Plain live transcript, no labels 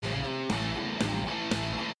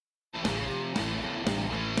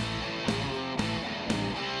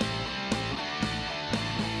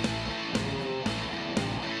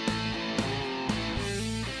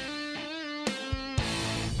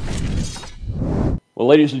Well,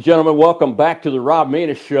 ladies and gentlemen, welcome back to the Rob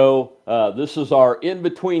Maness Show. This is our in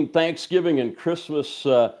between Thanksgiving and Christmas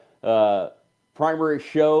primary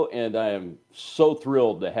show, and I am so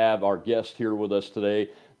thrilled to have our guest here with us today.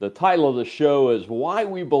 The title of the show is Why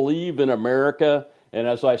We Believe in America. And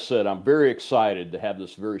as I said, I'm very excited to have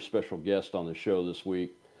this very special guest on the show this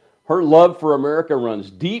week. Her love for America runs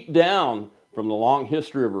deep down from the long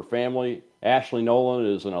history of her family. Ashley Nolan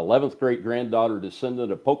is an 11th great granddaughter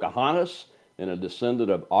descendant of Pocahontas and a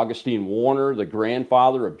descendant of Augustine Warner, the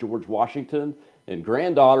grandfather of George Washington, and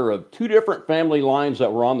granddaughter of two different family lines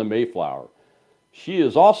that were on the Mayflower. She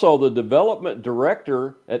is also the development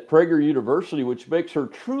director at Prager University, which makes her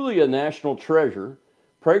truly a national treasure.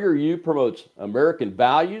 PragerU promotes American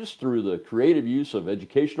values through the creative use of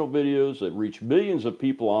educational videos that reach millions of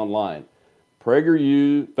people online.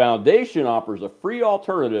 PragerU Foundation offers a free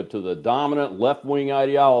alternative to the dominant left-wing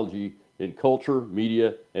ideology in culture,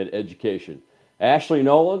 media, and education. Ashley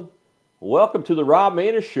Nolan, welcome to the Rob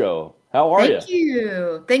Maness Show. How are you? Thank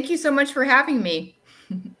you. Thank you so much for having me.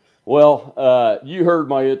 Well, you heard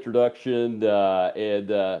my introduction,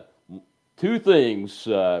 and two things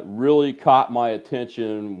really caught my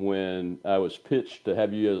attention when I was pitched to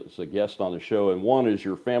have you as a guest on the show, and one is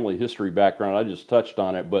your family history background. I just touched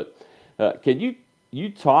on it, but can you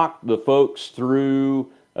talk the folks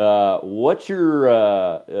through what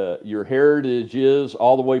your heritage is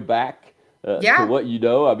all the way back to what you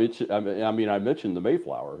know? I mentioned the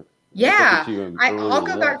Mayflower. Yeah, I'll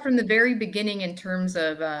go back from the very beginning in terms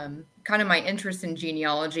of kind of my interest in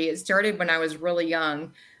genealogy. It started when I was really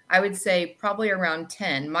young. I would say probably around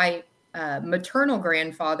 10. My maternal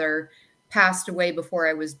grandfather passed away before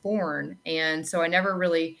I was born. And so I never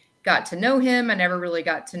really got to know him. I never really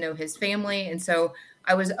got to know his family. And so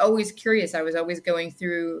I was always curious. I was always going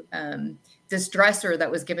through this dresser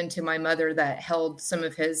that was given to my mother that held some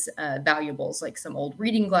of his valuables, like some old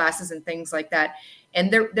reading glasses and things like that.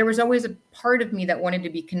 And there was always a part of me that wanted to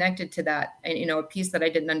be connected to that. And, a piece that I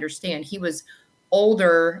didn't understand. He was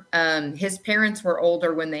older. His parents were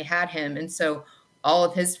older when they had him. And so all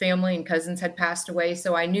of his family and cousins had passed away.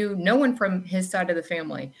 So I knew no one from his side of the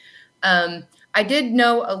family. I did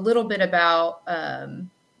know a little bit about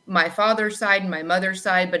my father's side and my mother's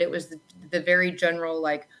side, but it was the very general,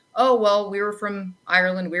 like, oh, well, we were from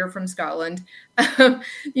Ireland, we were from Scotland.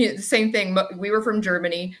 The same thing. We were from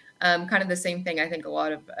Germany. Kind of the same thing. I think a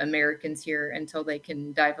lot of Americans here until they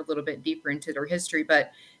can dive a little bit deeper into their history.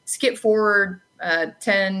 But skip forward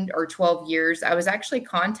 10 or 12 years, I was actually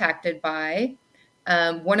contacted by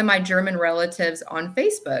one of my German relatives on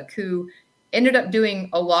Facebook who ended up doing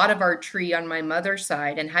a lot of our tree on my mother's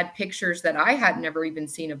side and had pictures that I had never even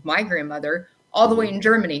seen of my grandmother all the way in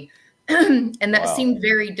Germany. And that seemed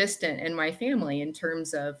very distant in my family in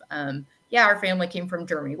terms of, our family came from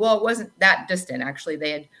Germany. Well, it wasn't that distant, actually.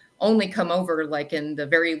 They had only come over like in the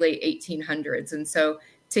very late 1800s. And so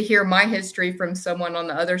to hear my history from someone on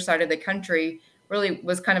the other side of the country really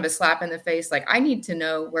was kind of a slap in the face. Like, I need to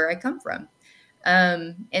know where I come from.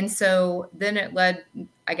 And so then it led,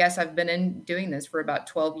 I guess I've been doing this for about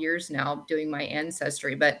 12 years now, doing my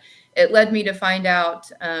ancestry, but it led me to find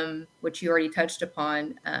out, which you already touched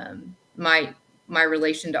upon, my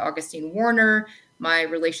relation to Augustine Warner, my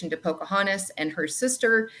relation to Pocahontas and her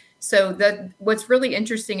sister. So what's really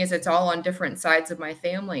interesting is it's all on different sides of my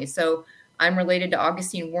family. So I'm related to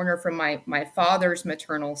Augustine Warner from my father's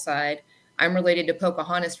maternal side. I'm related to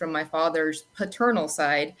Pocahontas from my father's paternal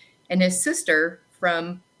side, and his sister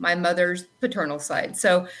from my mother's paternal side.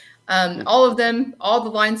 So all of them, all the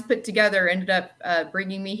lines put together ended up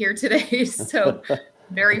bringing me here today. So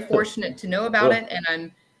very fortunate to know about it.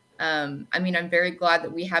 And I'm very glad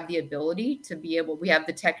that we have the ability to we have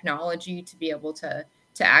the technology to be able to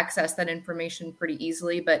access that information pretty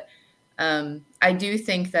easily. But I do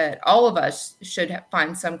think that all of us should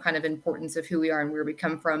find some kind of importance of who we are and where we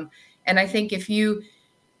come from. And I think if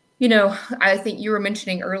I think you were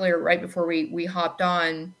mentioning earlier, right before we hopped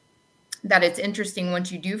on, that it's interesting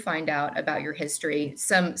once you do find out about your history,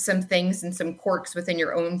 some things and some quirks within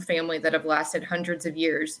your own family that have lasted hundreds of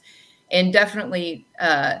years. And definitely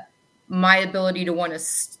my ability to want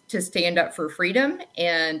to stand up for freedom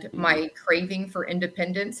and my craving for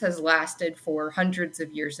independence has lasted for hundreds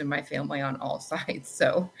of years in my family on all sides.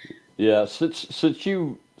 So, yeah, since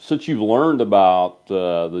you've learned about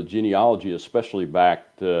the genealogy, especially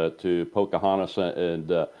back to Pocahontas,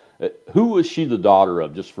 and who was she the daughter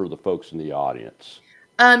of, just for the folks in the audience?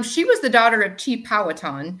 She was the daughter of Chief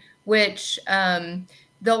Powhatan, which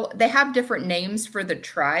they have different names for the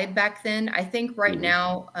tribe back then. I think right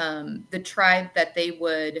now the tribe that they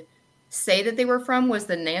would say that they were from was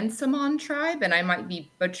the Nansemond tribe, and I might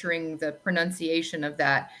be butchering the pronunciation of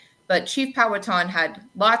that. But Chief Powhatan had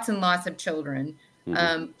lots and lots of children.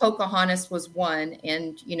 Pocahontas was one,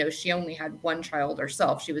 and she only had one child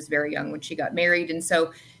herself. She was very young when she got married, and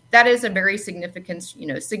so that is a very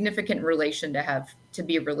significant relation to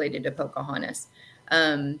be related to Pocahontas.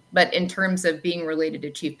 But in terms of being related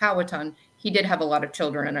to Chief Powhatan, he did have a lot of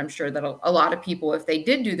children, and I'm sure that a lot of people, if they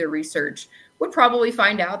did do their research, would probably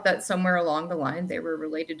find out that somewhere along the line they were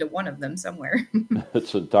related to one of them somewhere.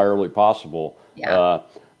 It's entirely possible. Yeah.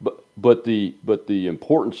 But the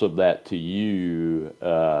importance of that to you,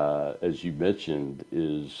 as you mentioned,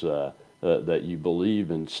 is that you believe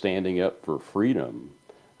in standing up for freedom,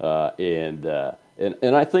 and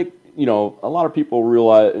I think a lot of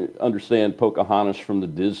people understand Pocahontas from the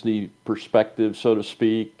Disney perspective, so to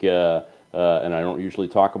speak, and I don't usually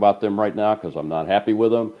talk about them right now because I'm not happy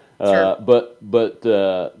with them. Sure. But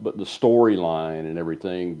the storyline and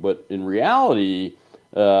everything. But in reality,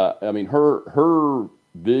 I mean, her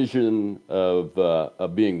vision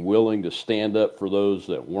of being willing to stand up for those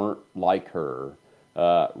that weren't like her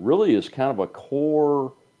really is kind of a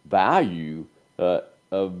core value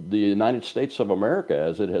of the United States of America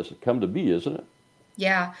as it has come to be, isn't it?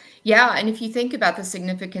 Yeah. Yeah. And if you think about the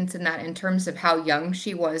significance in that in terms of how young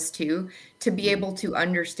she was too, to be able to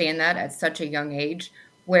understand that at such a young age,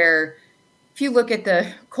 where if you look at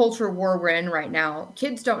the culture war we're in right now,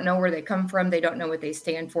 kids don't know where they come from. They don't know what they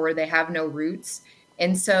stand for. They have no roots.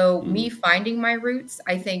 And so me finding my roots,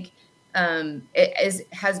 I think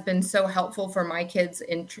has been so helpful for my kids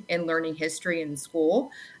in learning history in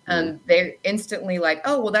school. They're instantly like,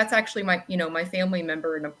 oh, well, that's actually my family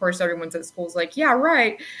member. And of course, everyone's at school's like, yeah,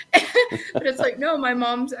 right. But it's like, no, my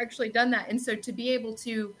mom's actually done that. And so to be able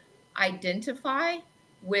to identify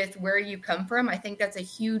with where you come from, I think that's a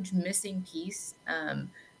huge missing piece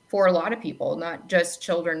for a lot of people, not just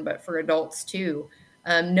children, but for adults too.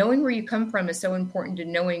 Knowing where you come from is so important to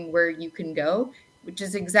knowing where you can go, which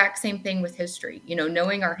is the exact same thing with history.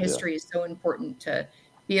 Knowing our history is so important to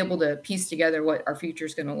be able to piece together what our future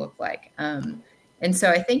is going to look like. And so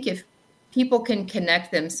I think if people can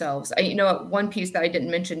connect themselves, one piece that I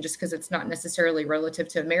didn't mention just because it's not necessarily relative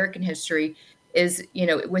to American history is,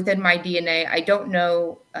 within my DNA, I don't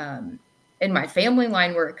know in my family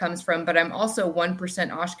line where it comes from, but I'm also 1%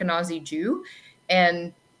 Ashkenazi Jew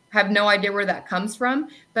and have no idea where that comes from.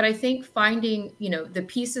 But I think finding, the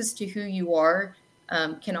pieces to who you are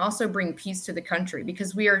can also bring peace to the country,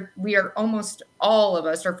 because we are almost all of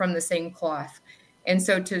us are from the same cloth. And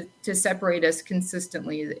so to separate us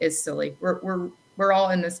consistently is silly. We're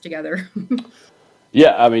all in this together.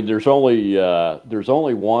 Yeah, I mean, there's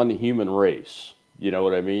only one human race. You know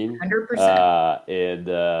what I mean? 100%. And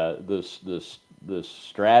this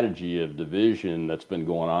strategy of division that's been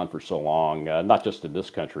going on for so long, not just in this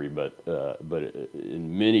country, but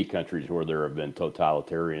in many countries where there have been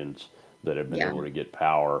totalitarians that have been able to get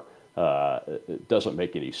power, it doesn't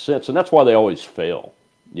make any sense, and that's why they always fail.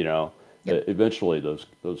 Eventually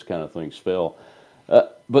those kind of things fail.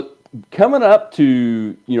 But coming up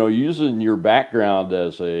to using your background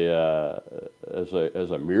as a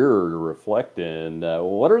mirror to reflect in,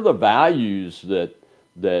 what are the values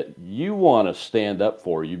that you want to stand up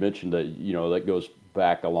for? You mentioned that that goes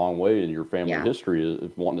back a long way in your family history,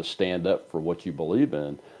 of wanting to stand up for what you believe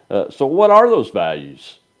in. So what are those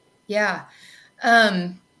values? Yeah.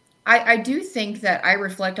 I do think that I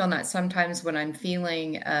reflect on that sometimes when I'm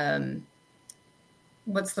feeling,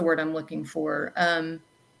 what's the word I'm looking for?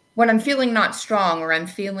 When I'm feeling not strong, or I'm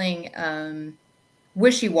feeling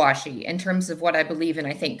wishy-washy in terms of what I believe in.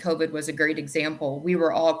 I think COVID was a great example. We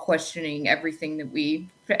were all questioning everything that we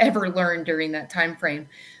ever learned during that time frame.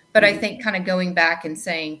 But I think kind of going back and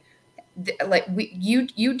saying, like,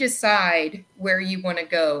 you decide where you want to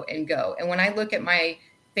go. And when I look at my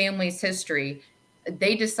family's history,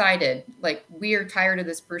 they decided, like, we are tired of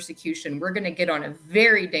this persecution. We're going to get on a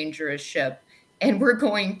very dangerous ship and we're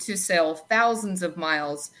going to sail thousands of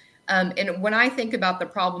miles. And when I think about the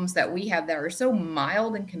problems that we have that are so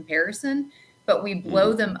mild in comparison, but we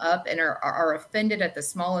blow them up and are offended at the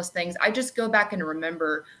smallest things, I just go back and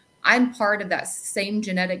remember I'm part of that same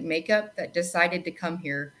genetic makeup that decided to come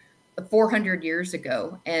here 400 years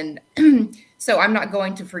ago. And so I'm not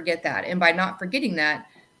going to forget that. And by not forgetting that,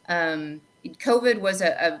 COVID was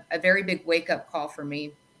a very big wake-up call for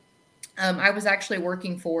me. I was actually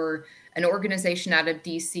working for an organization out of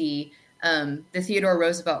DC, the Theodore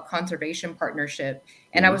Roosevelt Conservation Partnership,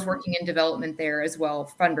 and I was working in development there as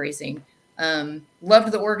well, fundraising.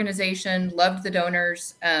 Loved the organization, loved the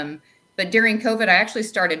donors. But during COVID, I actually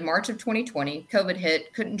started March of 2020. COVID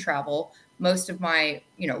hit, couldn't travel. most of my,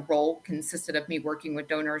 role consisted of me working with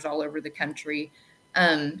donors all over the country.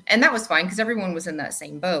 And that was fine because everyone was in that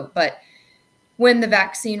same boat. But when the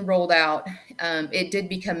vaccine rolled out, it did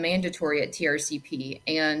become mandatory at TRCP.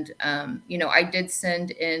 And, I did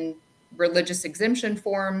send in religious exemption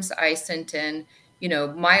forms. I sent in,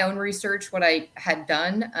 my own research, what I had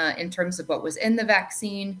done in terms of what was in the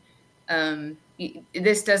vaccine.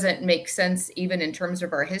 This doesn't make sense even in terms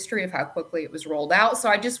of our history of how quickly it was rolled out. So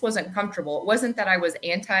I just wasn't comfortable. It wasn't that I was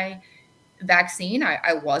anti-vaccine.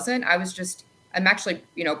 I wasn't. I'm actually,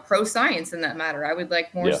 pro-science in that matter. I would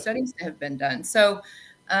like more studies to have been done. So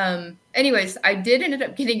anyways, I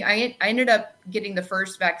ended up getting the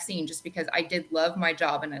first vaccine just because I did love my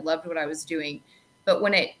job and I loved what I was doing. But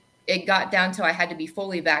when it got down to I had to be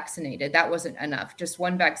fully vaccinated, that wasn't enough. Just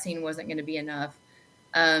one vaccine wasn't going to be enough.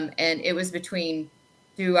 And it was between,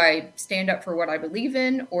 do I stand up for what I believe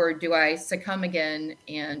in, or do I succumb again?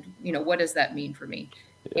 And, what does that mean for me?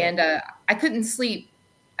 Yeah. And I couldn't sleep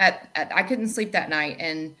I couldn't sleep that night,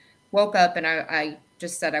 and woke up and I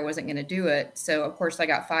just said I wasn't going to do it. So of course I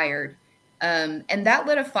got fired. And that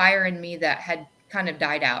lit a fire in me that had kind of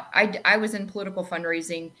died out. I was in political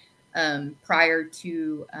fundraising prior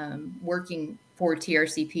to working for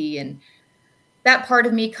TRCP, and that part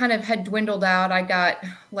of me kind of had dwindled out. I got,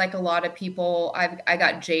 like a lot of people, I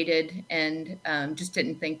got jaded and just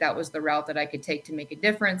didn't think that was the route that I could take to make a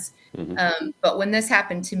difference. Mm-hmm. But when this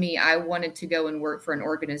happened to me, I wanted to go and work for an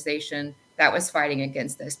organization that was fighting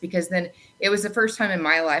against this, because then it was the first time in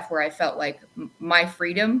my life where I felt like my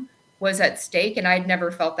freedom was at stake, and I'd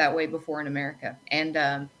never felt that way before in America. And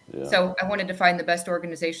so I wanted to find the best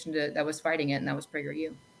organization that was fighting it, and that was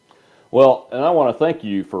PragerU. Well, and I want to thank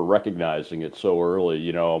you for recognizing it so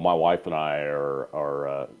early. My wife and I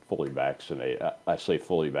are fully vaccinated. I say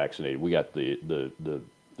fully vaccinated. We got the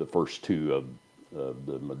first two of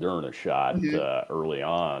the Moderna shot mm-hmm. Early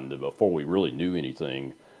on, before we really knew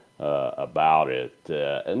anything about it.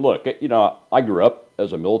 And look, I grew up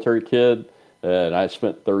as a military kid, and I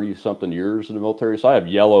spent 30-something years in the military, so I have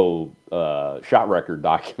yellow shot record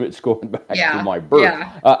documents going back to my birth.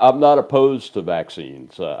 Yeah. I'm not opposed to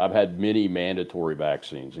vaccines. I've had many mandatory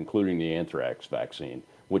vaccines, including the anthrax vaccine,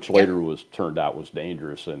 which later turned out was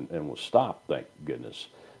dangerous and was stopped, thank goodness.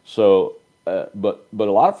 So, but a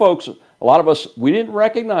lot of us, we didn't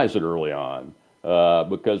recognize it early on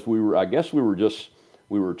because we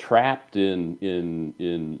were trapped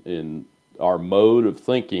in our mode of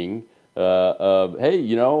thinking. Of, hey,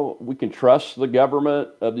 we can trust the government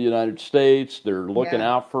of the United States. They're looking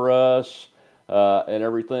out for us and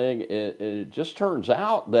everything. And it just turns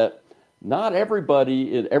out that not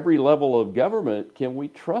everybody at every level of government can we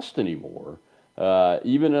trust anymore,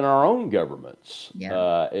 even in our own governments.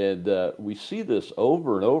 Yeah. And we see this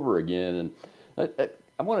over and over again. And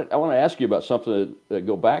I want to ask you about something.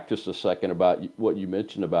 Go back just a second about what you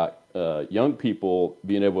mentioned about young people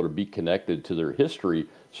being able to be connected to their history,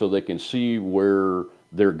 so they can see where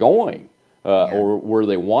they're going or where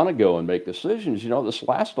they want to go and make decisions. This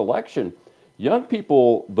last election, young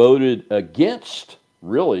people voted against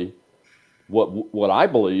really what I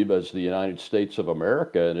believe as the United States of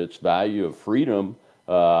America and its value of freedom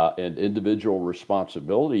and individual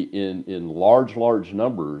responsibility in large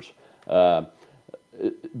numbers. Do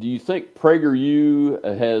you think PragerU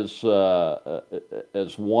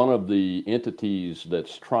as one of the entities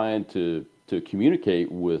that's trying to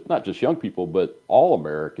communicate with not just young people, but all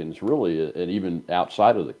Americans, really, and even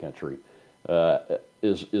outside of the country,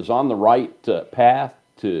 is on the right path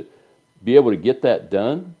to be able to get that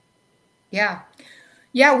done? Yeah,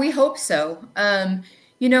 we hope so.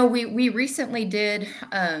 We recently did,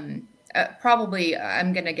 probably,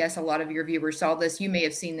 I'm going to guess a lot of your viewers saw this. You may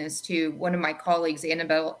have seen this too. One of my colleagues,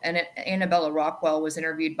 Annabella Rockwell, was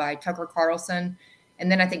interviewed by Tucker Carlson.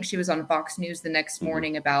 And then I think she was on Fox News the next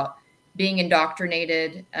morning about being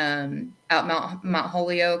indoctrinated out Mount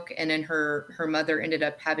Holyoke, and then her mother ended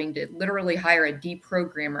up having to literally hire a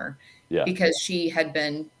deprogrammer because she had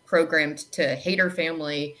been programmed to hate her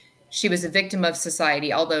family. She was a victim of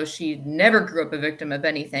society, although she never grew up a victim of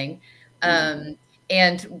anything. And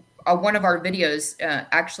one of our videos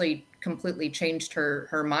actually completely changed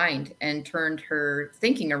her mind and turned her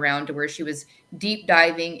thinking around to where she was deep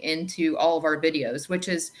diving into all of our videos, which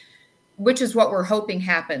is what we're hoping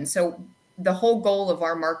happens. So the whole goal of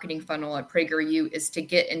our marketing funnel at PragerU is to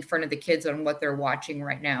get in front of the kids on what they're watching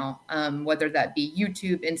right now, whether that be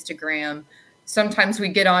YouTube, Instagram. Sometimes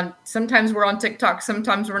we're on TikTok,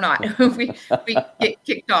 sometimes we're not. we get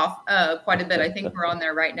kicked off quite a bit. I think we're on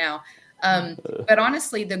there right now. But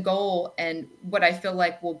honestly, the goal and what I feel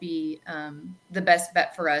like will be the best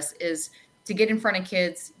bet for us is to get in front of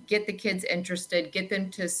kids, get the kids interested, get them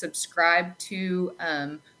to subscribe to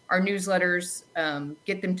our newsletters,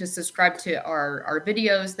 get them to subscribe to our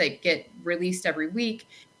videos that get released every week,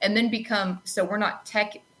 and then so we're not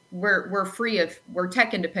tech, we're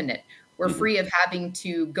tech independent. We're free of having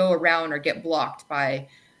to go around or get blocked by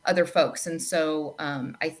other folks. And so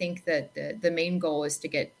I think that the main goal is to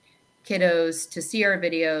get kiddos to see our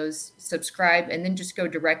videos, subscribe, and then just go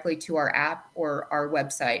directly to our app or our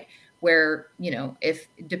website where, if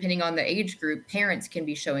depending on the age group, parents can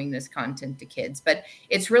be showing this content to kids. But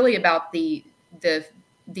it's really about the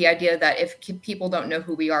idea that if people don't know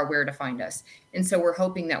who we are, where to find us. And so we're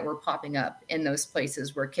hoping that we're popping up in those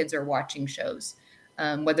places where kids are watching shows,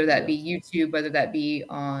 whether that be YouTube, whether that be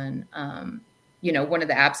on, one of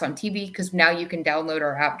the apps on TV, because now you can download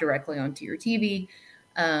our app directly onto your TV.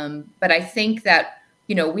 But I think that,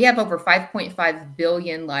 we have over 5.5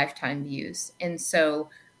 billion lifetime views. And so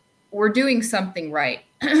we're doing something right.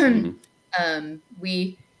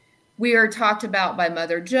 We are talked about by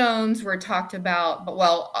Mother Jones. We're talked about,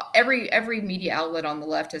 every media outlet on the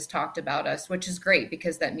left has talked about us, which is great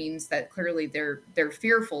because that means that clearly they're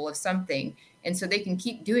fearful of something. And so they can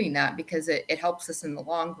keep doing that because it helps us in the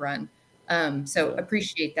long run. So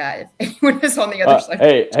appreciate that if anyone is on the other side.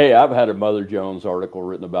 Hey, I've had a Mother Jones article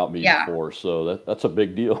written about me before, so that's a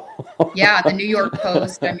big deal. Yeah, the New York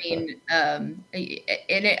Post. I mean, and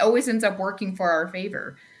it always ends up working for our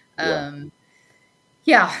favor.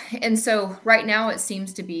 Yeah. And so right now it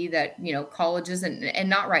seems to be that, colleges and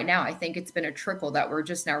not right now, I think it's been a trickle that we're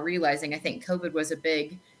just now realizing. I think COVID was a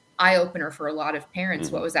big eye opener for a lot of parents,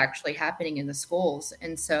 what was actually happening in the schools.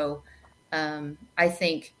 And so I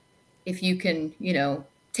think if you can,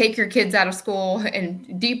 take your kids out of school and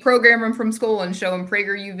deprogram them from school and show them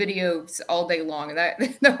PragerU videos all day long, that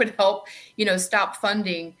would help, stop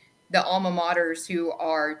funding the alma maters who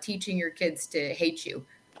are teaching your kids to hate you.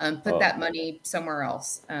 Put that money somewhere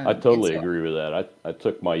else. I totally agree with that. I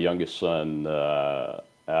took my youngest son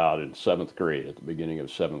out in 7th grade, at the beginning of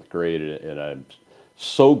 7th grade, and I'm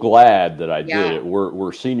so glad that I did it.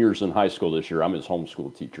 We're seniors in high school this year. I'm his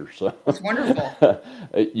homeschool teacher, so it's wonderful.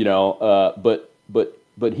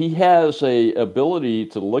 But he has a ability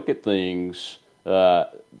to look at things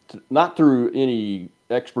not through any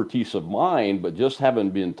expertise of mine, but just having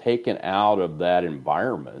been taken out of that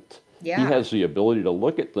environment. Yeah. He has the ability to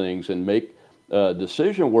look at things and make a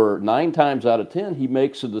decision where 9 times out of 10 he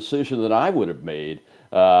makes a decision that I would have made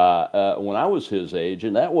when I was his age,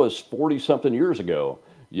 and that was 40-something years ago.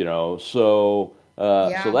 So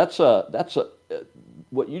that's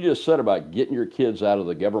what you just said about getting your kids out of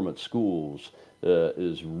the government schools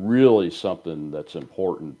is really something that's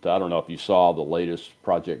important. I don't know if you saw the latest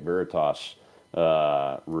Project Veritas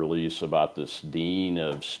release about this dean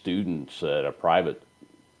of students at a private.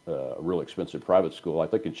 Real expensive private school, I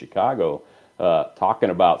think in Chicago, talking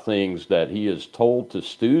about things that he has told to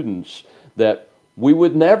students that we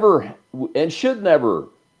would never and should never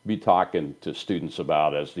be talking to students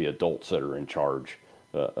about as the adults that are in charge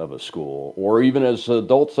of a school, or even as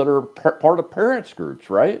adults that are part of parents groups,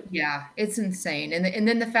 right? Yeah, it's insane. And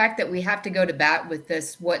then the fact that we have to go to bat with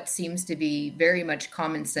this, what seems to be very much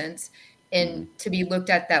common sense, and to be looked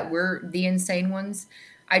at that we're the insane ones.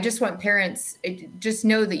 I just want parents just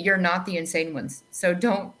know that you're not the insane ones. So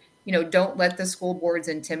don't let the school boards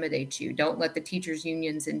intimidate you. Don't let the teachers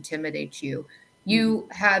unions intimidate you. You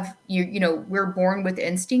have, we're born with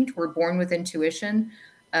instinct. We're born with intuition.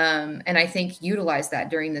 And I think utilize that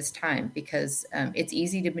during this time because it's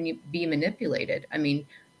easy to be manipulated. I mean,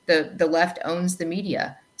 the left owns the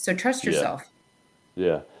media. So trust yourself.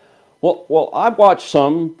 Yeah. Well, I've watched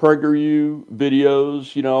some PragerU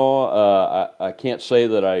videos. I can't say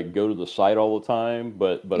that I go to the site all the time,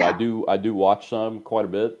 but I do watch some quite a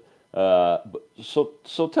bit. So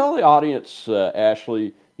tell the audience,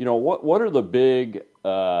 Ashley, what are the big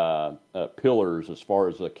pillars as far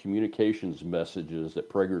as the communications messages that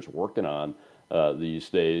Prager's working on these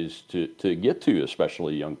days to get to,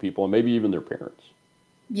 especially young people and maybe even their parents?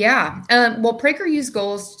 Yeah. Well, PragerU's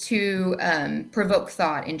goal is to provoke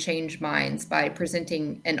thought and change minds by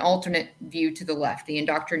presenting an alternate view to the left, the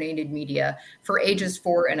indoctrinated media, for ages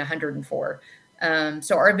 4 and 104.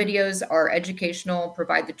 So our videos are educational,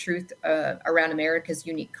 provide the truth around America's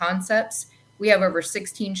unique concepts. We have over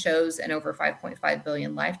 16 shows and over 5.5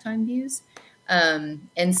 billion lifetime views. And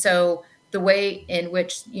so the way in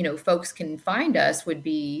which, folks can find us would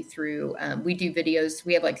be through, we do videos.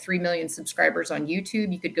 We have like 3 million subscribers on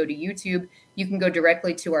YouTube. You could go to YouTube. You can go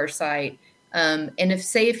directly to our site. And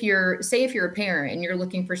if you're a parent and you're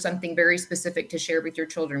looking for something very specific to share with your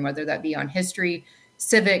children, whether that be on history,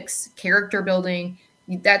 civics, character building,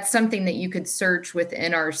 that's something that you could search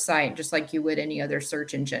within our site, just like you would any other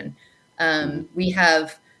search engine. We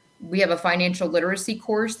have a financial literacy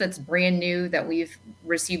course that's brand new that we've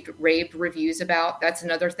received rave reviews about. That's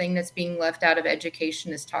another thing that's being left out of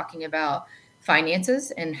education, is talking about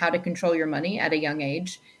finances and how to control your money at a young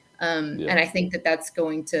age. And I think that that's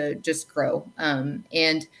going to just grow.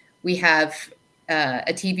 And we have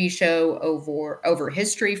a TV show over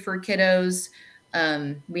history for kiddos.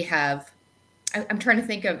 We have, I'm trying to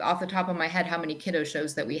think of off the top of my head how many kiddo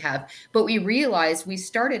shows that we have, but we realized we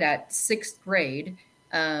started at 6th grade,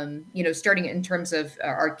 starting in terms of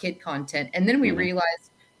our kid content. And then we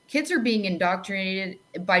realized kids are being indoctrinated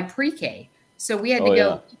by pre-K. So we had to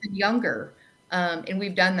go even younger. And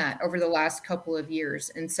we've done that over the last couple of years.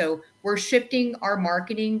 And so we're shifting our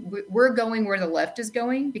marketing. We're going where the left is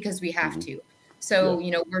going because we have to. So,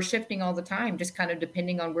 we're shifting all the time, just kind of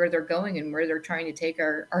depending on where they're going and where they're trying to take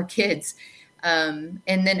our kids. And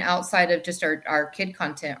then outside of just our kid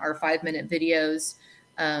content, our 5-minute videos,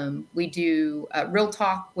 we do Real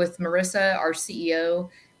Talk with Marissa, our CEO,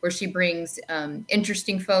 where she brings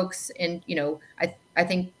interesting folks. And, I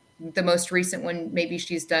think the most recent one maybe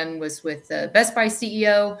she's done was with the Best Buy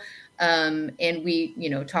CEO. And we,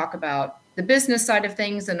 talk about the business side of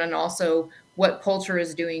things, and then also what culture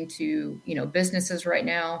is doing to, businesses right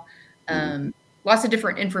now. Lots of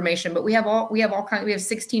different information, but we have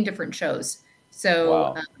 16 different shows.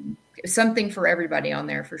 So something for everybody on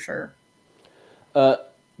there for sure.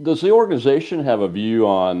 Does the organization have a view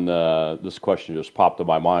on this question? Just popped in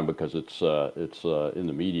my mind because it's in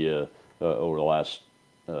the media over the last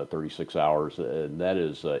 36 hours, and that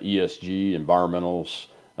is ESG, environmentals,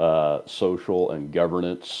 social and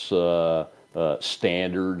governance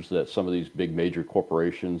standards that some of these big major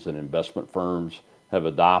corporations and investment firms have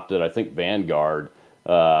adopted. I think Vanguard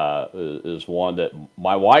is one that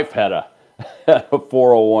my wife had a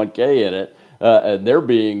 401k in it, and they're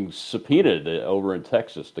being subpoenaed over in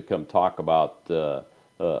Texas to come talk about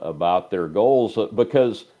their goals,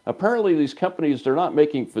 because apparently these companies, they're not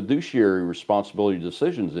making fiduciary responsibility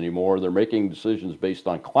decisions anymore. They're making decisions based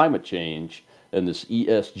on climate change and this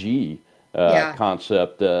ESG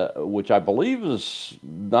concept, which I believe is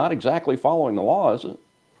not exactly following the law, is it?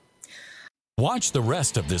 Watch the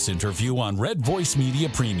rest of this interview on Red Voice Media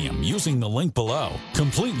Premium using the link below.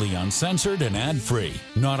 Completely uncensored and ad-free.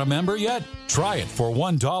 Not a member yet? Try it for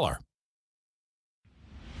 $1.